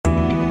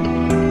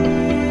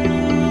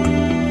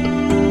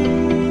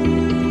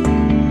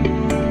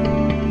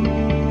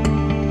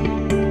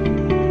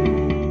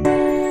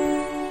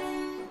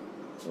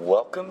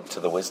to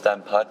the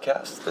Wisdom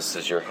Podcast. This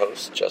is your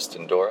host,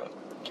 Justin Dora.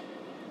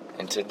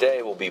 And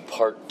today will be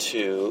part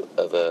 2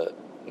 of a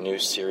new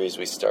series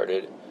we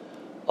started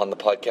on the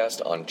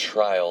podcast on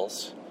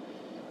trials.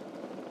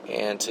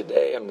 And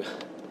today I'm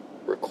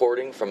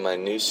recording from my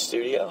new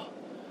studio,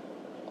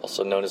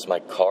 also known as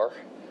my car,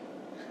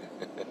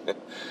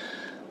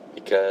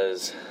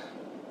 because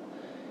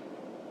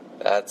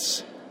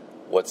that's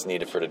what's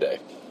needed for today.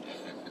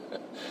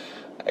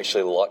 I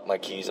actually locked my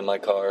keys in my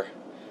car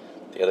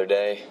the other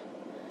day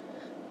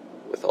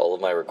with all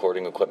of my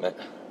recording equipment,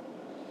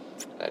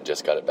 and I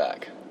just got it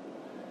back.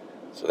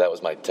 So that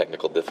was my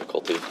technical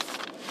difficulty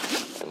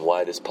and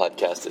why this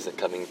podcast isn't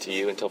coming to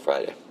you until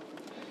Friday.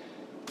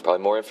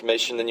 Probably more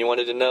information than you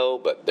wanted to know,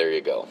 but there you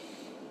go.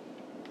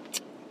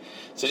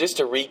 So just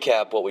to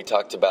recap what we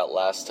talked about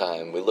last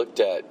time, we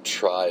looked at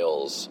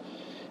trials,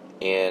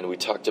 and we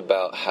talked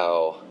about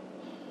how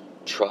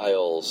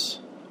trials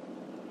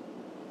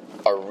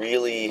are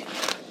really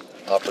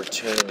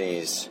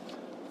opportunities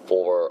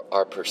for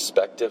our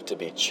perspective to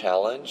be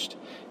challenged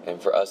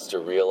and for us to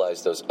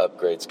realize those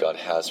upgrades God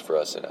has for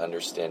us in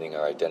understanding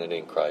our identity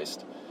in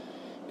Christ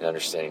and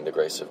understanding the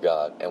grace of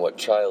God. And what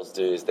trials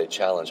do is they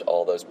challenge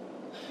all those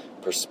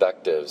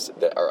perspectives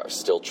that are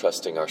still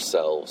trusting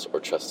ourselves or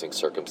trusting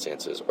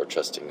circumstances or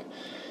trusting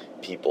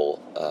people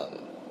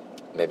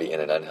maybe in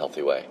an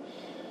unhealthy way.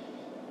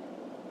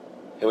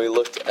 And we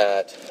looked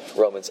at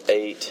Romans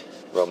 8,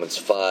 Romans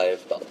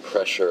 5, about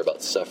pressure,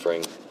 about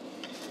suffering,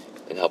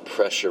 and how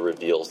pressure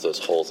reveals those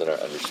holes in our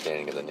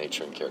understanding of the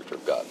nature and character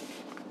of God.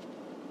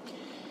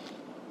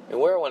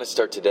 And where I want to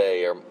start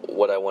today, or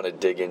what I want to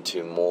dig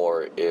into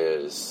more,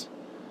 is,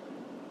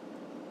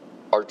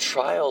 are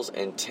trials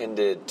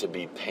intended to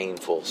be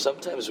painful?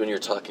 Sometimes when you're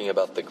talking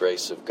about the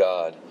grace of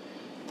God,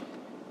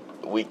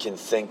 we can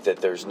think that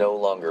there's no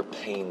longer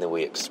pain that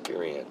we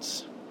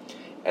experience.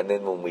 And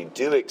then when we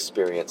do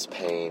experience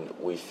pain,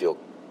 we feel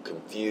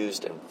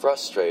confused and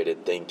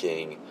frustrated,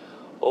 thinking,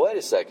 well, wait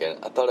a second,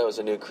 I thought I was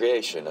a new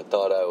creation. I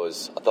thought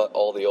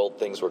all the old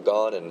things were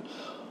gone, and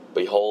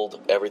behold,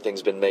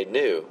 everything's been made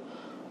new.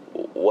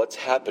 What's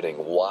happening?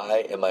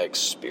 Why am I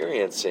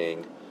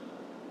experiencing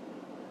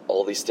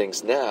all these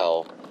things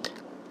now?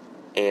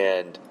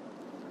 And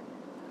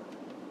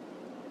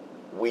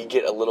we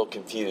get a little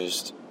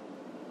confused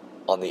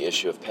on the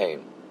issue of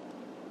pain.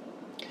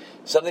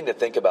 Something to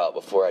think about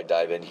before I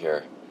dive in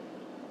here.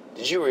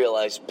 Did you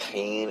realize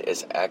pain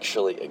is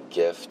actually a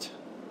gift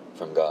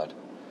from God?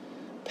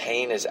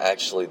 Pain is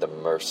actually the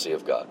mercy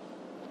of God.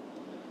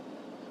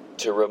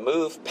 To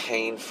remove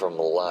pain from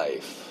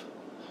life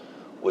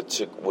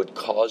would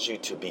cause you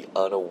to be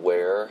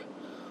unaware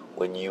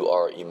when you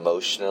are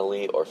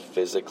emotionally or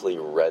physically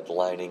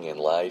redlining in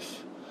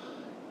life,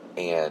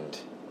 and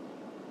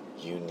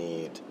you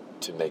need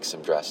to make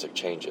some drastic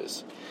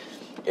changes.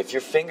 If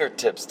your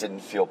fingertips didn't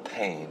feel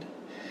pain,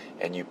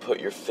 and you put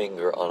your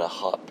finger on a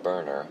hot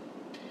burner,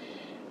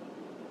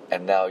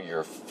 and now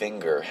your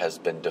finger has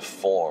been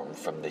deformed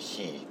from the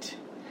heat,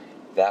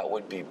 that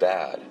would be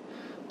bad.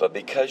 But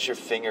because your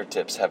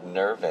fingertips have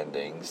nerve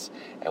endings,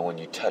 and when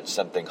you touch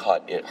something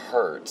hot, it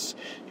hurts,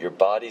 your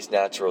body's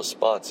natural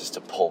response is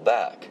to pull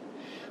back.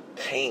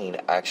 Pain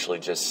actually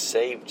just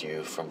saved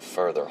you from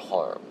further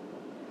harm.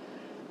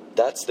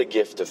 That's the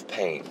gift of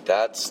pain.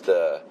 That's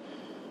the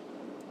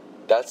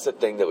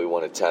thing that we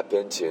want to tap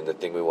into, and the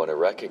thing we want to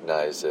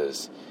recognize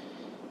is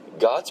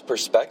God's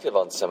perspective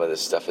on some of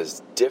this stuff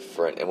is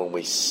different, and when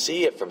we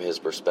see it from His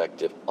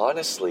perspective,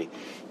 honestly,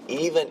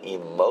 even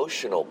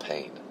emotional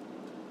pain,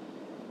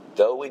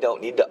 though we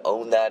don't need to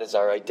own that as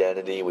our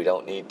identity, we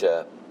don't need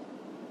to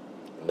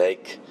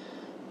make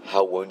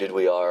how wounded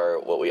we are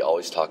what we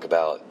always talk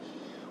about.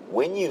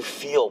 When you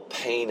feel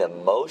pain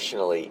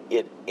emotionally,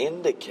 it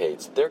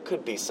indicates there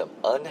could be some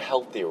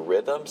unhealthy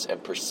rhythms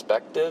and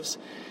perspectives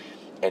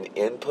and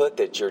input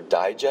that you're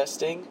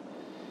digesting,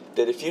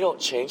 that if you don't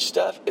change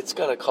stuff, it's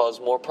going to cause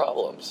more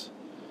problems.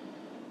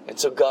 And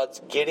so God's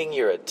getting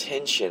your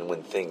attention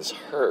when things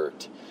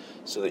hurt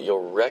so that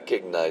you'll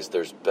recognize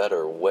there's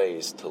better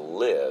ways to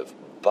live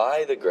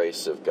by the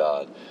grace of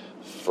God,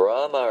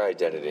 from our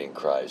identity in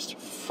Christ,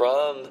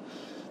 from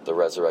the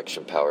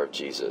resurrection power of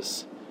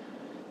Jesus.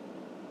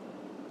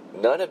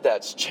 None of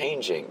that's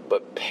changing,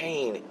 but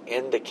pain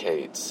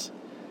indicates,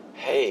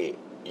 hey,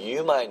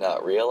 you might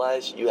not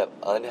realize you have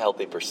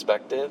unhealthy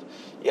perspective,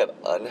 you have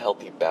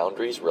unhealthy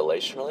boundaries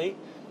relationally,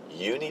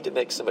 you need to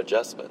make some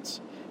adjustments.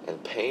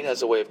 And pain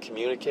has a way of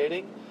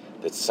communicating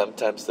that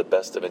sometimes the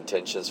best of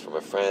intentions from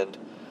a friend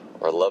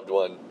or a loved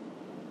one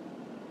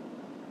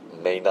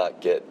may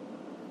not get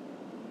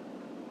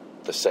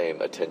the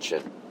same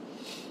attention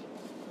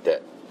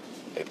that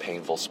a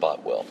painful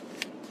spot will.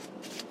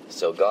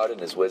 So God in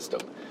His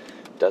wisdom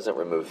doesn't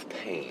remove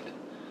pain,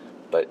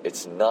 but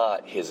it's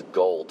not His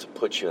goal to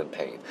put you in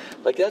pain.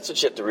 Like, that's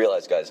what you have to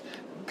realize, guys.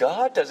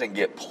 God doesn't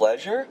get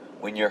pleasure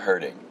when you're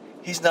hurting.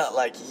 He's not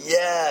like,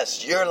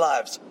 yes, your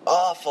life's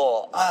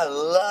awful, I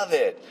love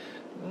it.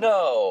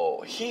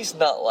 No, He's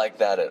not like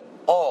that at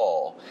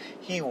all.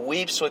 He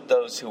weeps with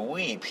those who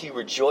weep. He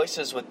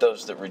rejoices with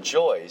those that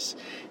rejoice.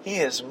 He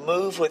is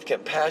moved with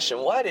compassion.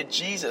 Why did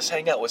Jesus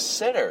hang out with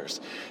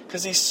sinners?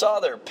 Because he saw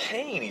their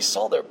pain. He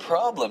saw their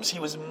problems. He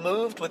was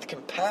moved with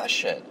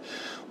compassion.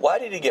 Why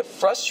did he get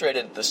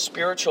frustrated at the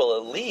spiritual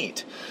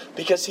elite?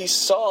 Because he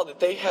saw that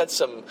they had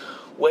some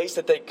ways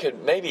that they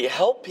could maybe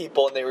help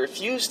people, and they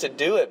refused to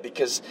do it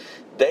because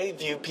they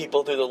view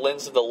people through the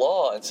lens of the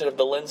law instead of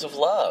the lens of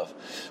love.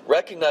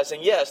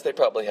 Recognizing, yes, they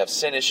probably have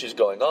sin issues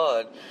going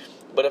on,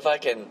 but if I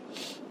can,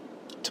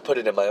 to put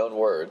it in my own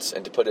words,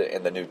 and to put it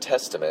in the New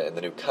Testament, in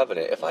the New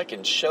Covenant, if I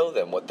can show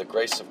them what the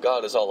grace of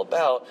God is all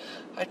about,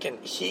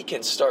 he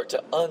can start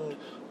to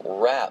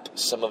unwrap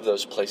some of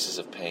those places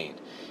of pain,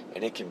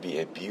 and it can be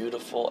a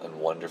beautiful and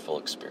wonderful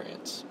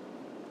experience.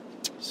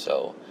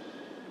 So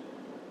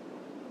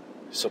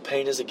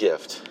pain is a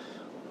gift.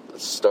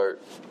 Let's start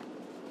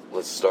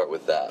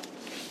with that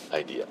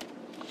idea.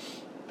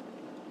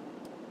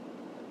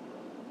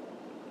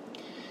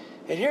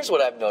 And here's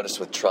what I've noticed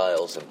with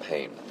trials and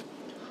pain.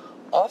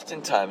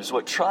 Oftentimes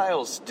what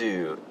trials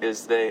do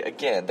is they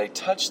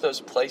touch those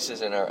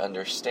places in our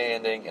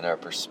understanding, in our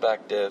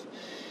perspective,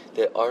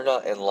 that are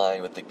not in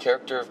line with the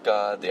character of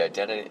God,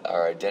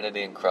 our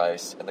identity in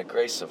Christ, and the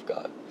grace of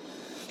God.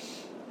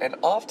 And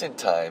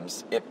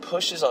oftentimes it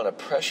pushes on a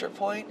pressure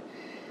point,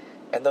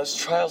 and those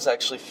trials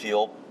actually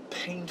feel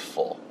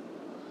painful.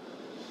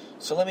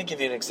 So let me give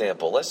you an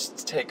example. Let's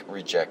take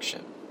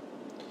rejection.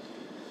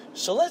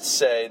 So let's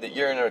say that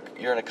you're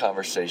in a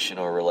conversation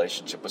or a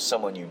relationship with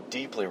someone you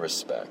deeply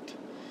respect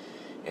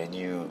and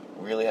you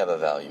really have a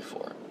value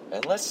for.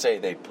 And let's say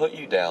they put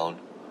you down,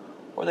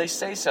 or they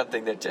say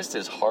something that just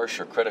is harsh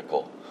or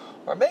critical.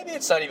 Or maybe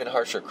it's not even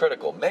harsh or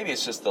critical. Maybe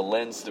it's just the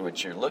lens through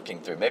which you're looking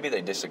through. Maybe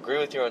they disagree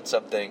with you on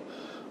something,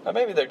 or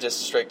maybe they're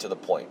just straight to the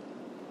point.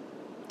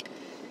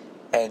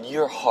 And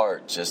your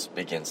heart just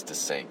begins to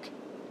sink,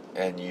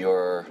 and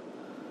your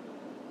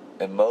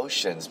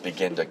emotions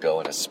begin to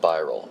go in a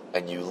spiral,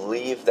 and you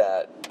leave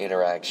that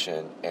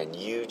interaction and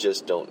you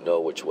just don't know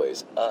which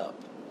way's up,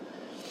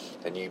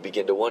 and you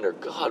begin to wonder,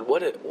 God,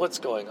 what's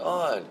going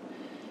on?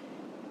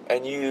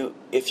 And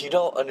if you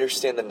don't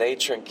understand the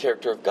nature and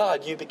character of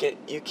God, you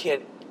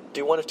can't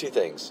do one of two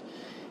things.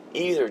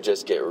 Either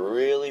just get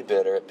really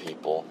bitter at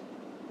people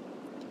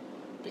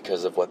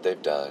because of what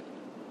they've done,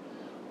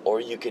 or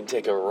you can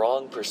take a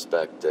wrong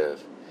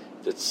perspective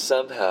that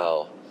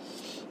somehow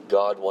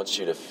God wants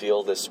you to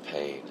feel this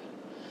pain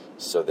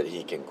so that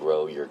he can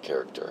grow your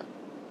character.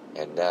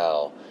 And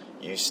now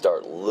you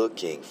start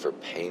looking for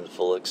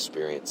painful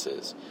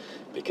experiences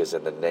because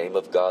in the name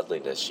of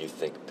godliness you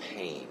think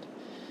pain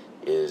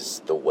is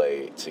the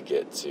way to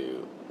get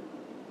to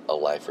a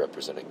life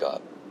representing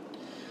God.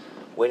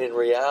 When in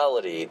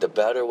reality, the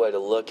better way to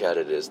look at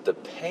it is the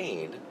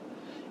pain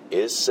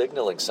is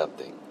signaling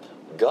something.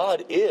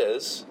 God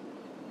is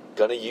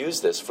going to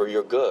use this for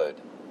your good,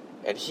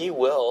 and he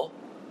will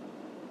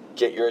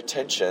get your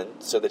attention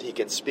so that he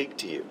can speak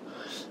to you.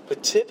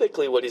 But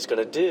typically what he's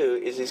going to do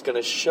is he's going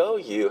to show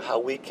you how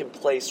we can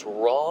place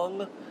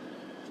wrong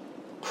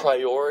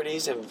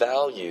priorities and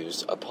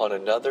values upon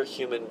another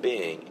human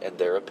being and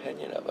their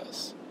opinion of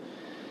us.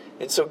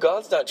 And so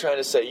God's not trying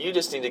to say you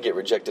just need to get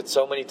rejected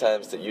so many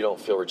times that you don't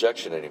feel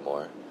rejection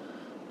anymore.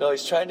 No,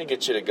 he's trying to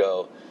get you to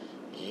go,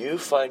 you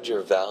find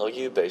your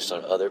value based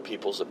on other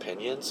people's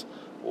opinions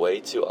way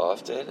too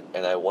often,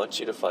 and I want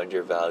you to find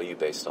your value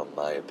based on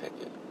my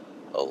opinion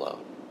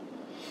alone.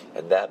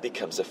 And that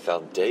becomes a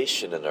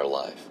foundation in our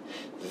life.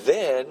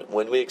 Then,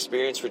 when we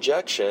experience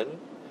rejection,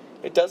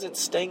 it doesn't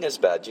sting as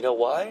bad. You know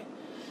why?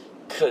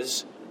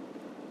 Because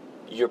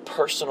your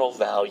personal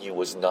value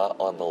was not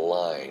on the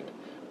line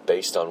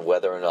based on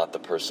whether or not the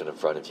person in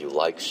front of you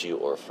likes you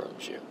or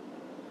affirms you.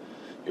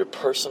 Your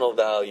personal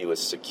value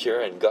is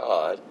secure in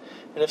God,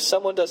 and if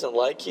someone doesn't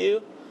like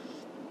you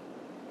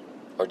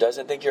or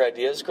doesn't think your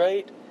idea is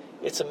great,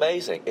 it's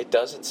amazing. It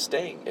doesn't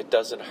sting. It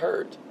doesn't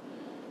hurt.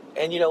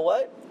 And you know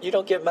what? You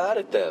don't get mad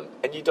at them,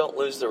 and you don't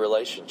lose the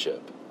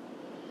relationship.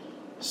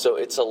 So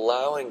it's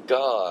allowing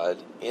God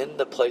in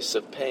the place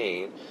of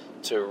pain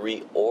to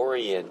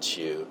reorient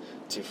you,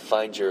 to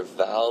find your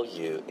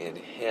value in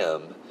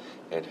him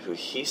and who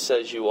he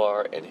says you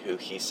are and who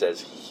he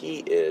says he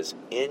is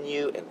in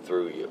you and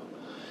through you.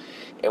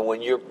 And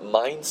when your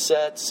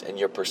mindsets and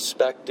your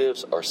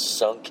perspectives are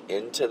sunk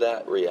into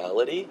that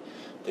reality,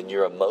 then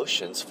your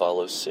emotions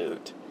follow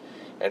suit.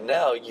 And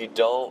now you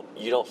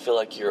don't feel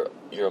like your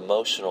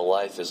emotional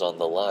life is on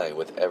the line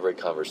with every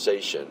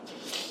conversation,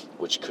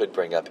 which could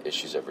bring up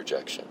issues of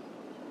rejection.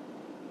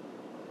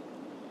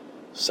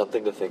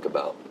 Something to think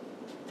about.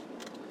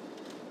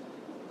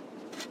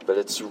 But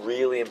it's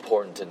really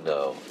important to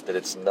know that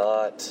it's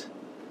not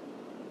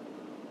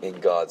in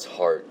God's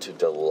heart to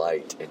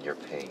delight in your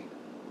pain.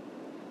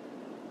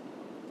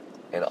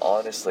 And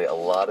honestly, a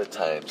lot of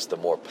times, the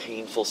more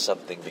painful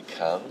something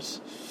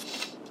becomes,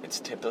 it's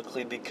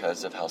typically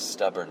because of how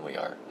stubborn we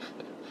are.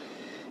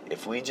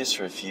 If we just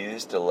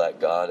refuse to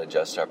let God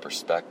adjust our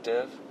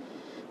perspective,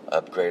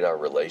 upgrade our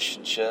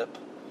relationship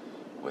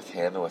with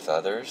him and with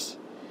others,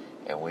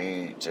 and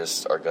we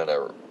just are going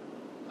to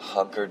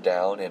hunker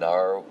down in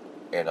our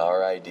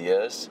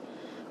ideas,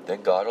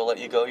 then God will let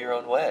you go your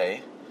own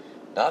way.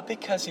 Not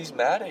because he's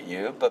mad at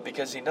you, but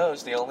because he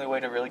knows the only way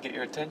to really get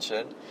your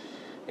attention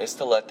is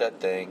to let that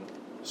thing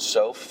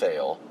so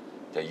fail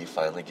that you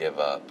finally give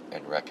up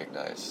and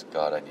recognize,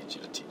 God, I need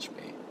you to teach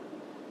me.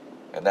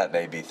 And that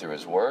may be through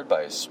his word,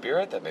 by his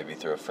spirit, that may be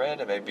through a friend,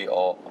 it may be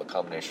a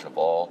combination of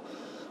all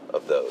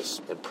of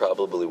those. It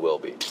probably will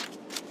be.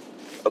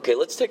 Okay,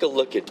 let's take a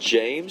look at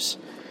James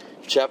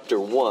chapter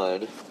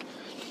 1.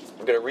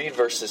 I'm going to read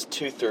verses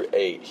 2 through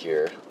 8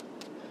 here.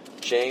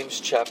 James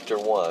chapter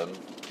 1,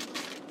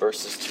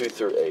 verses 2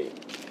 through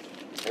 8.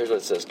 Here's what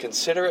it says.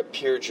 Consider it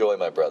pure joy,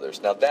 my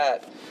brothers. Now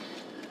that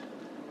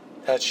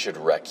should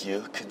wreck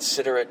you.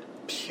 Consider it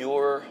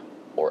pure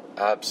or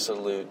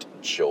absolute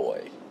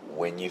joy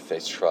when you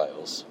face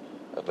trials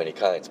of many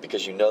kinds,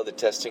 because you know the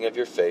testing of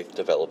your faith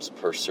develops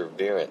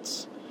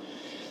perseverance.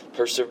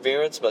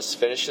 Perseverance must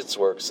finish its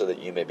work so that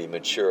you may be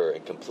mature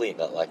and complete,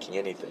 not lacking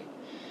anything.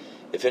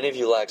 If any of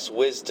you lacks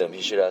wisdom,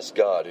 he should ask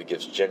God, who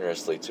gives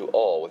generously to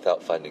all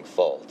without finding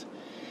fault,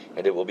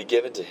 and it will be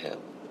given to him.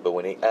 But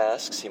when he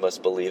asks, he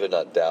must believe and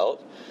not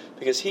doubt,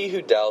 because he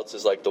who doubts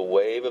is like the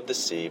wave of the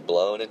sea,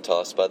 blown and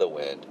tossed by the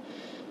wind.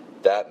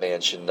 That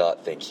man should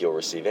not think he will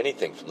receive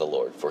anything from the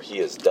Lord, for he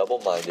is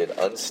double-minded,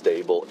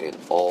 unstable in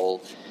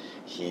all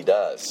he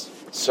does.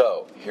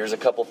 So, here's a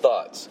couple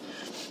thoughts.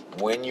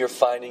 When you're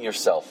finding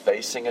yourself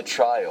facing a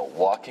trial,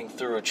 walking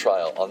through a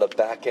trial, on the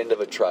back end of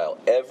a trial,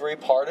 every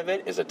part of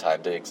it is a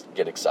time to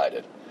get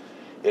excited.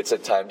 It's a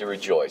time to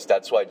rejoice.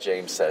 That's why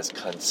James says,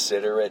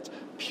 consider it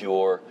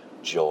pure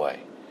joy.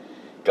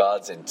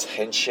 God's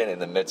intention in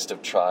the midst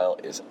of trial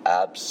is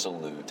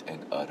absolute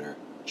and utter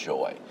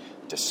joy,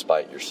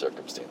 despite your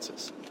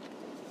circumstances.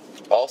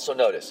 Also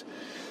notice,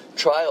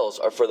 trials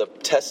are for the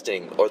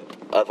testing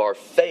of our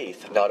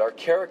faith, not our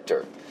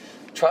character.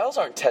 Trials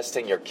aren't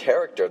testing your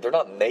character. They're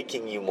not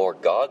making you more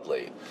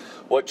godly.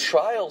 What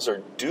trials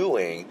are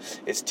doing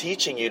is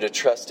teaching you to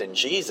trust in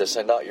Jesus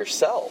and not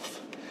yourself.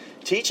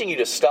 Teaching you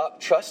to stop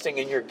trusting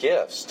in your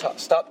gifts.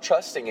 Stop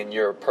trusting in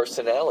your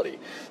personality.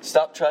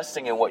 Stop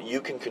trusting in what you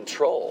can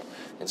control.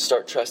 And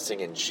start trusting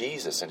in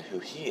Jesus and who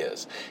he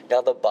is.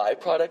 Now the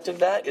byproduct of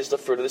that is the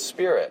fruit of the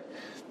Spirit.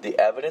 The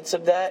evidence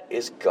of that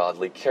is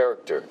godly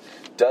character.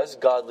 Does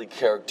godly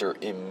character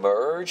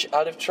emerge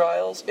out of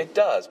trials? It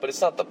does, but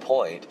it's not the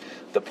point.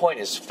 The point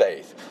is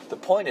faith. The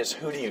point is,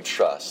 who do you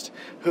trust?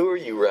 Who are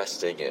you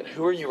resting in?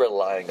 Who are you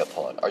relying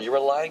upon? Are you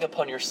relying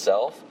upon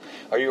yourself?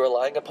 Are you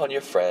relying upon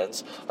your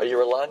friends? Are you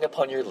relying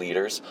upon your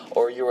leaders?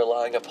 Or are you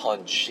relying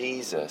upon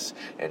Jesus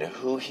and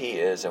who he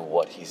is and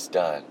what he's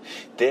done?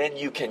 Then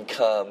you can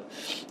come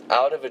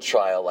out of a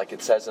trial, like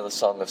it says in the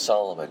Song of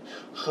Solomon.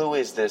 Who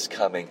is this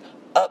coming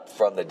up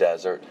from the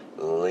desert,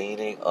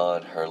 leaning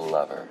on her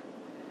lover?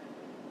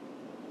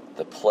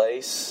 The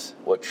place,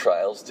 what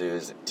trials do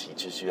is it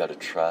teaches you how to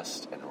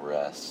trust and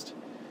rest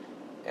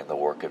in the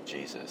work of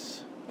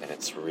Jesus. And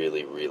it's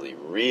really, really,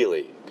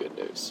 really good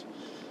news.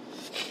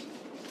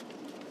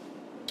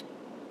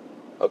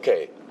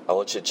 Okay, I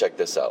want you to check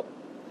this out.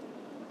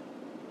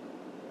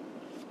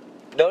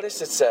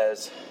 Notice it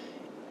says,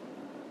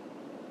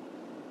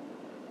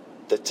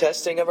 the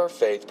testing of our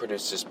faith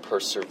produces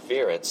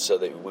perseverance so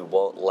that we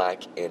won't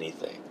lack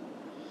anything.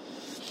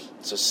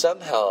 So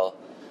somehow,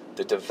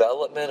 the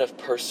development of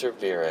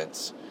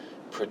perseverance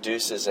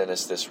produces in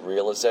us this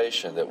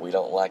realization that we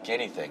don't lack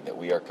anything, that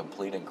we are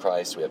complete in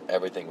Christ, we have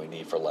everything we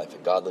need for life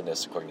and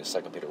godliness, according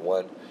to 2 Peter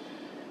 1.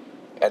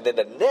 And then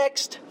the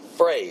next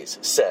phrase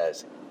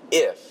says,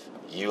 if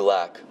you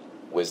lack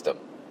wisdom.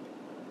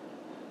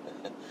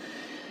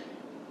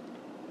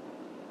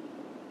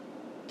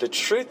 The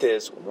truth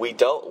is, we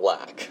don't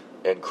lack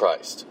in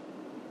Christ.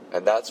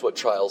 And that's what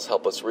trials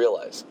help us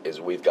realize, is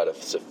we've got a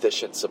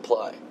sufficient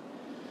supply.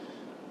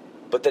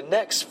 But the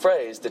next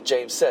phrase that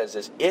James says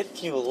is,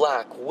 if you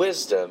lack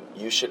wisdom,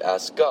 you should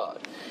ask God.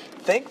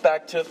 Think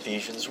back to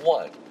Ephesians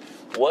 1.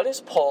 What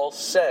does Paul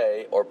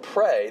say or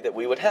pray that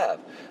we would have?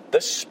 The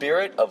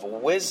spirit of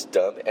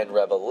wisdom and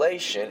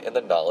revelation in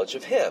the knowledge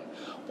of him.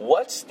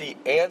 What's the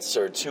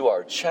answer to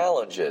our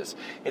challenges?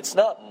 It's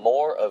not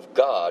more of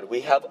God.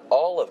 We have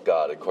all of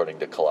God, according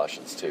to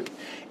Colossians 2.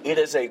 It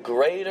is a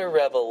greater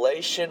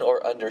revelation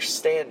or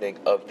understanding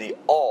of the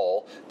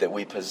all that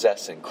we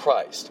possess in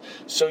Christ.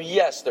 So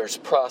yes, there's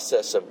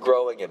process of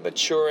growing and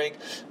maturing,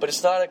 but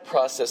it's not a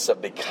process of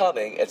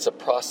becoming. It's a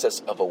process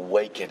of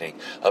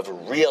awakening,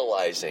 of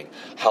realizing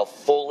how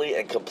fully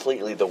and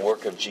completely the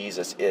work of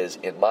Jesus is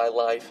in my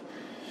life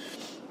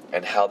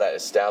and how that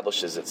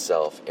establishes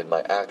itself in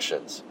my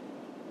actions.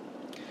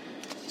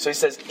 So he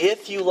says,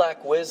 if you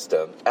lack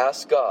wisdom,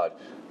 ask God,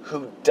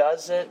 who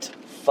doesn't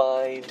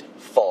find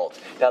fault.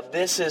 Now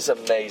this is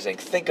amazing.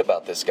 Think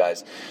about this,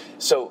 guys.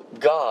 So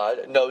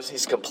God knows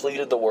he's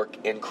completed the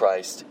work in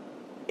Christ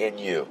in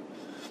you.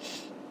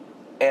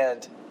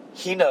 And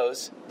he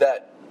knows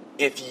that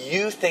if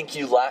you think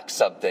you lack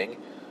something,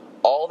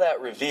 all that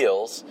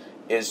reveals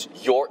is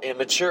your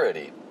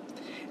immaturity.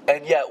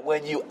 And yet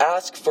when you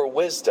ask for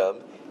wisdom,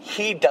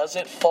 He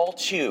doesn't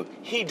fault you.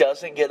 He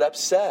doesn't get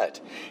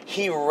upset.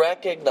 He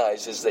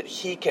recognizes that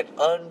he can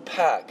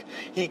unpack,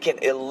 he can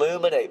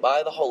illuminate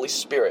by the Holy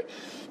Spirit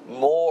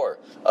more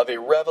of a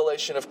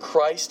revelation of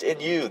Christ in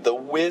you, the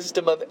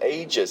wisdom of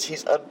ages.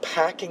 He's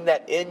unpacking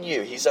that in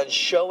you. He's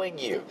unshowing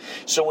you.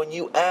 So when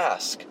you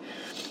ask,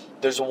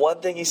 there's one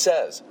thing he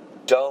says: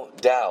 don't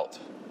doubt.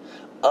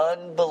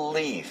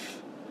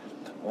 Unbelief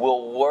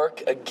will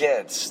work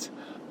against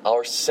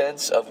our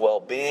sense of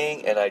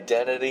well-being and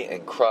identity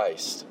in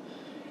Christ.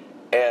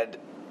 And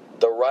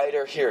the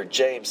writer here,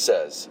 James,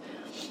 says,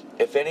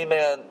 if any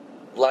man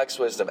lacks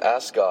wisdom,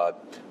 ask God,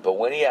 but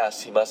when he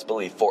asks, he must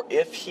believe. For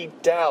if he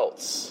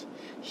doubts,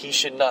 he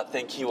should not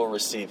think he will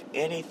receive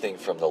anything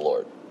from the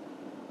Lord.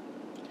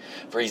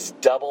 For he's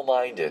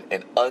double-minded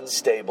and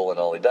unstable in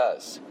all he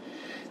does.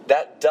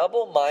 That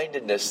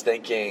double-mindedness,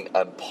 thinking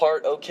I'm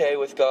part okay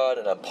with God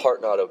and I'm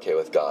part not okay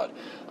with God.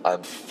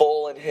 I'm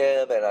full in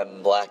him and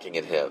I'm lacking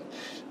in him.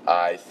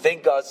 I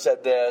think God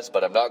said this,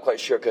 but I'm not quite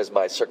sure because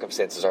my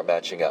circumstances aren't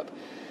matching up.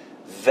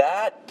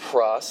 That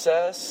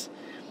process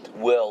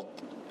will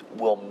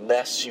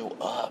mess you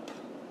up.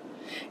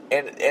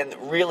 And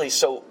really,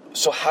 so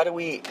how do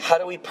we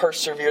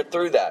persevere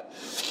through that?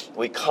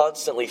 We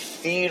constantly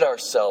feed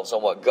ourselves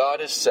on what God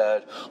has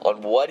said,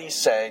 on what he's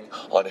saying,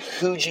 on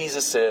who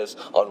Jesus is,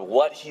 on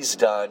what he's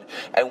done,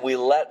 and we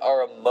let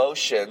our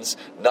emotions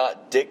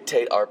not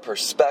dictate our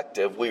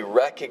perspective. We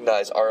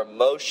recognize our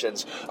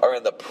emotions are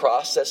in the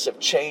process of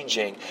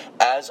changing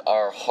as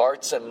our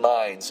hearts and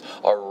minds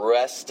are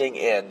resting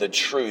in the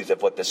truth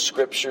of what the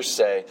scriptures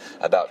say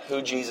about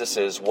who Jesus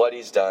is, what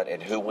he's done,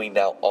 and who we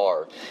now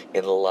are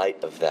in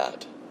light of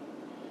that.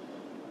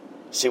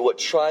 See, what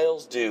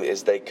trials do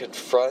is they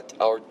confront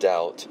our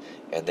doubt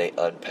and they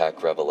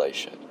unpack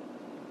revelation.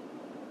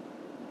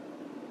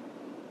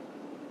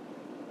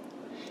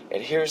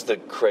 And here's the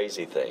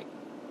crazy thing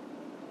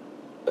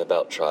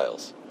about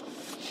trials.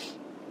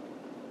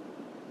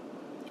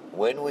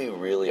 When we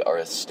really are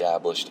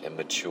established and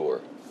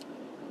mature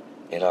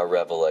in our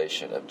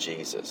revelation of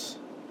Jesus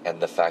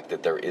and the fact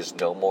that there is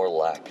no more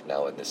lack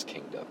now in this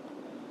kingdom,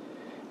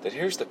 then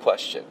here's the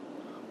question: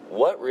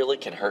 what really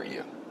can hurt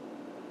you?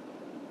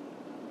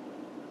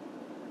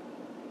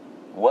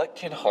 What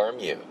can harm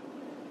you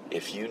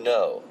if you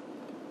know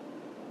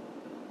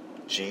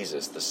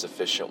Jesus, the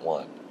sufficient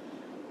one,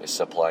 is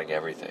supplying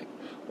everything?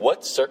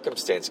 What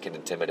circumstance can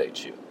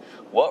intimidate you?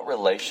 What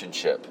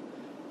relationship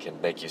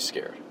can make you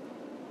scared?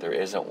 There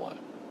isn't one.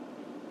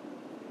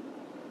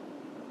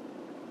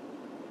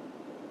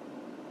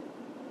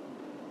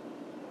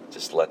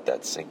 Just let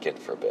that sink in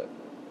for a bit.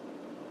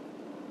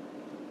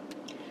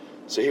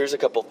 So here's a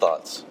couple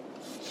thoughts,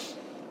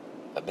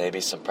 and maybe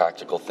some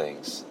practical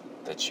things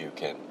that you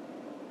can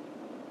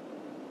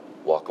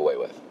walk away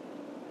with.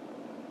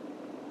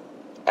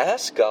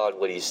 Ask God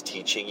what he's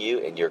teaching you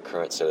in your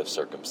current set of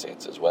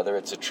circumstances, whether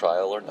it's a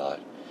trial or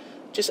not.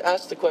 Just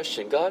ask the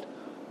question: God,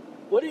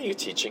 what are you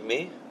teaching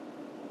me?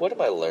 What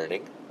am I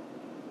learning?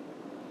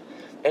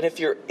 And if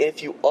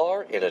you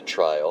are in a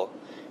trial,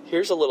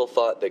 here's a little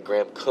thought that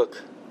Graham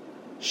Cook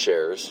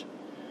shares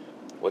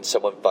when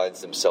someone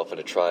finds themselves in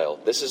a trial.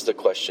 This is the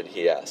question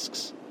he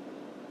asks.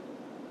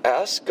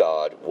 Ask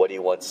God what he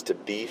wants to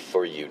be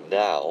for you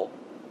now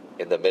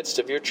in the midst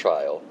of your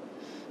trial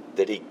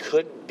that he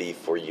couldn't be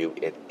for you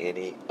in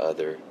any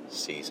other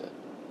season.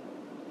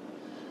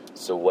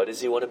 So what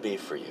does he want to be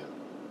for you?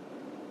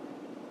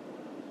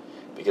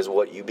 Because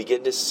what you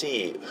begin to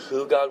see,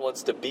 who God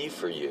wants to be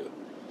for you,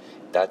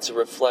 that's a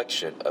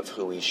reflection of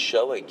who he's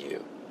showing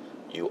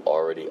you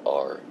already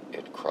are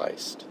in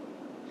Christ.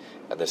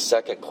 And the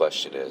second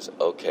question is,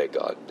 okay,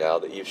 God, now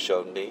that you've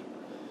shown me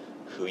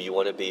who you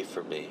want to be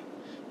for me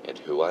and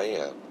who I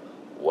am,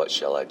 what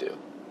shall I do?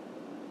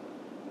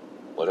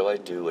 What do I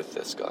do with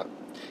this, God?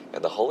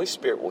 And the Holy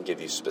Spirit will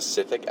give you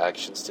specific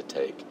actions to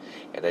take.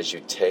 And as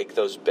you take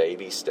those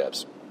baby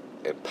steps,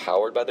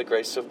 empowered by the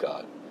grace of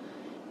God,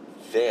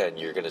 then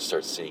you're going to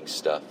start seeing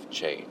stuff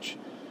change.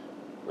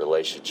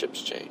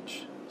 Relationships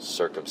change.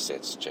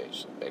 Circumstances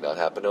change. It may not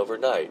happen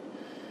overnight,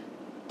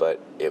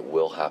 but it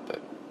will happen.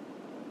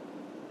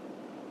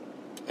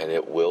 And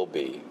it will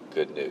be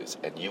good news.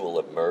 And you will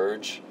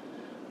emerge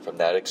from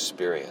that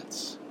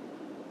experience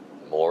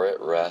more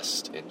at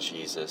rest in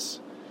Jesus,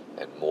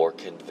 and more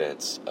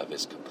convinced of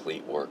his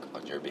complete work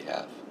on your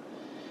behalf,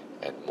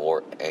 and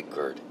more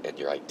anchored in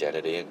your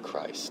identity in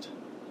Christ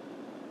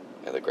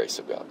and the grace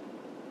of God.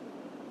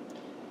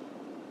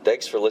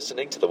 Thanks for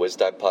listening to the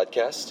Wisdom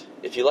Podcast.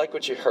 If you like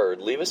what you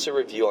heard, leave us a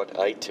review on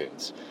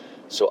iTunes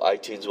so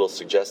iTunes will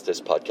suggest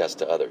this podcast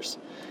to others.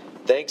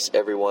 Thanks,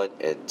 everyone,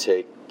 and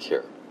take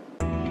care.